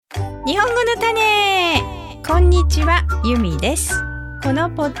日本語の種。こんにちは、ゆみです。この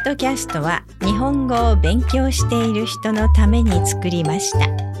ポッドキャストは日本語を勉強している人のために作りました。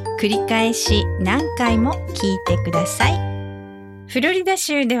繰り返し何回も聞いてください。フロリダ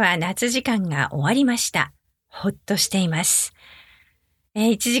州では夏時間が終わりました。ほっとしています。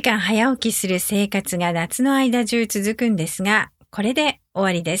1時間早起きする生活が夏の間中続くんですが、これで終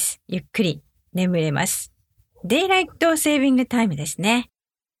わりです。ゆっくり眠れます。デイライトセービングタイムですね。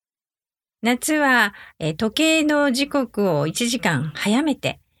夏は時計の時刻を1時間早め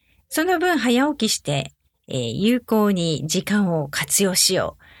て、その分早起きして有効に時間を活用し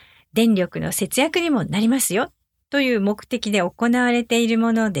よう。電力の節約にもなりますよという目的で行われている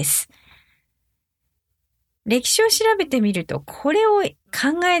ものです。歴史を調べてみると、これを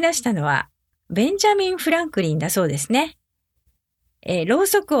考え出したのはベンジャミン・フランクリンだそうですね。ろう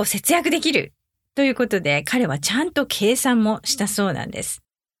そくを節約できるということで、彼はちゃんと計算もしたそうなんです。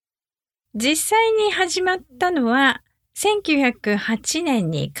実際に始まったのは1908年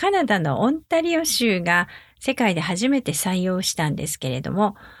にカナダのオンタリオ州が世界で初めて採用したんですけれど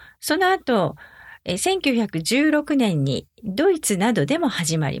も、その後1916年にドイツなどでも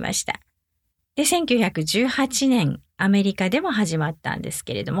始まりました。で、1918年アメリカでも始まったんです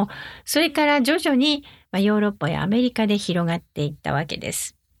けれども、それから徐々にヨーロッパやアメリカで広がっていったわけで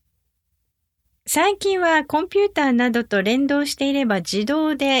す。最近はコンピューターなどと連動していれば自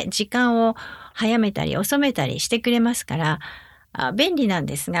動で時間を早めたり遅めたりしてくれますから便利なん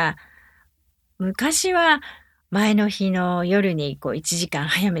ですが、昔は前の日の夜に1時間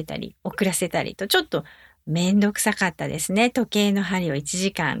早めたり遅らせたりとちょっとめんどくさかったですね。時計の針を1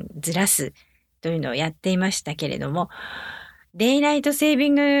時間ずらすというのをやっていましたけれども、デイライトセービ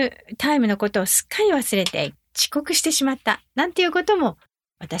ングタイムのことをすっかり忘れて遅刻してしまったなんていうことも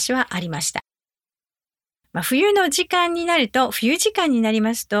私はありました。冬の時間になると、冬時間になり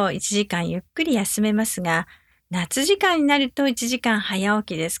ますと1時間ゆっくり休めますが、夏時間になると1時間早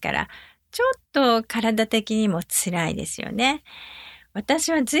起きですから、ちょっと体的にも辛いですよね。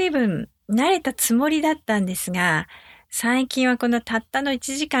私は随分慣れたつもりだったんですが、最近はこのたったの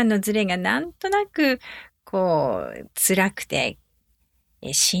1時間のズレがなんとなく辛くて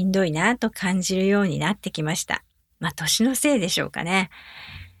しんどいなと感じるようになってきました。年のせいでしょうかね。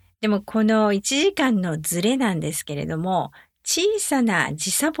でもこの1時間のズレなんですけれども、小さな時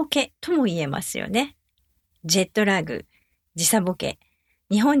差ボケとも言えますよね。ジェットラグ、時差ボケ。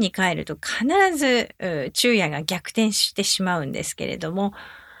日本に帰ると必ず昼夜が逆転してしまうんですけれども、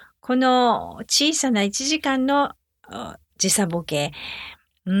この小さな1時間の時差ボケ、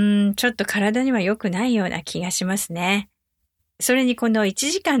ちょっと体には良くないような気がしますね。それにこの1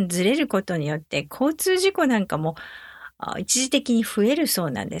時間ずれることによって交通事故なんかも一時的に増えるそ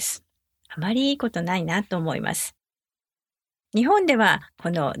うなんです。あまりいいことないなと思います。日本ではこ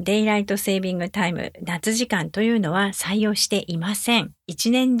のデイライトセービングタイム、夏時間というのは採用していません。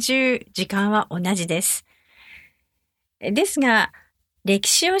一年中時間は同じです。ですが、歴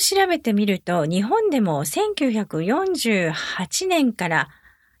史を調べてみると、日本でも1948年から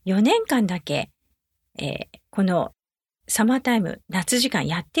4年間だけ、このサマータイム、夏時間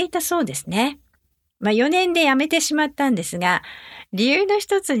やっていたそうですね。4年でやめてしまったんですが、理由の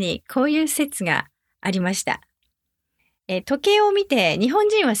一つにこういう説がありました。時計を見て日本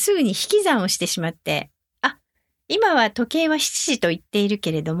人はすぐに引き算をしてしまって、今は時計は7時と言っている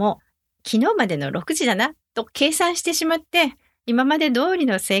けれども、昨日までの6時だなと計算してしまって、今まで通り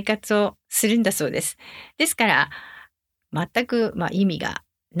の生活をするんだそうです。ですから、全く意味が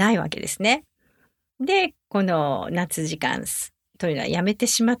ないわけですね。で、この夏時間というのはやめて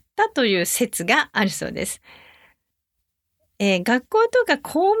しまったという説があるそうです。学校とか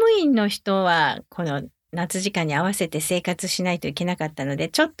公務員の人はこの夏時間に合わせて生活しないといけなかったので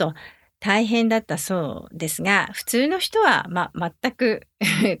ちょっと大変だったそうですが、普通の人は全く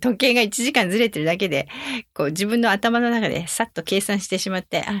時計が1時間ずれてるだけで自分の頭の中でさっと計算してしまっ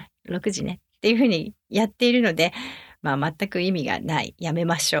て6時ねっていうふうにやっているので、全く意味がない、やめ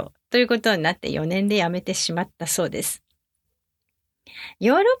ましょうということになって4年でやめてしまったそうです。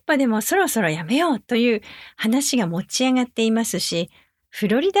ヨーロッパでもそろそろやめようという話が持ち上がっていますし、フ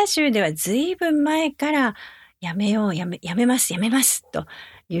ロリダ州ではずいぶん前からやめますと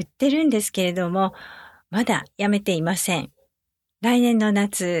言ってるんですけれども、まだやめていません。来年の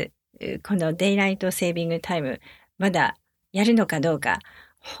夏、このデイライトセービングタイム、まだやるのかどうか、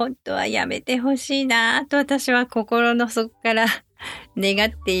本当はやめてほしいなと私は心の底から願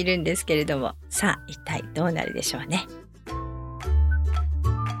っているんですけれども、さあ一体どうなるでしょうね。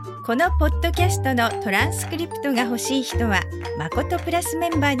このポッドキャストのトランスクリプトが欲しい人は誠プラスメ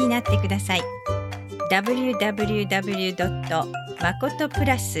ンバーになってください。www.makoto まことプ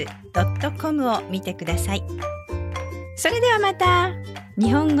ラス .com を見てください。それではまた。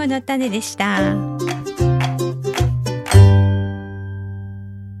日本語の種でした。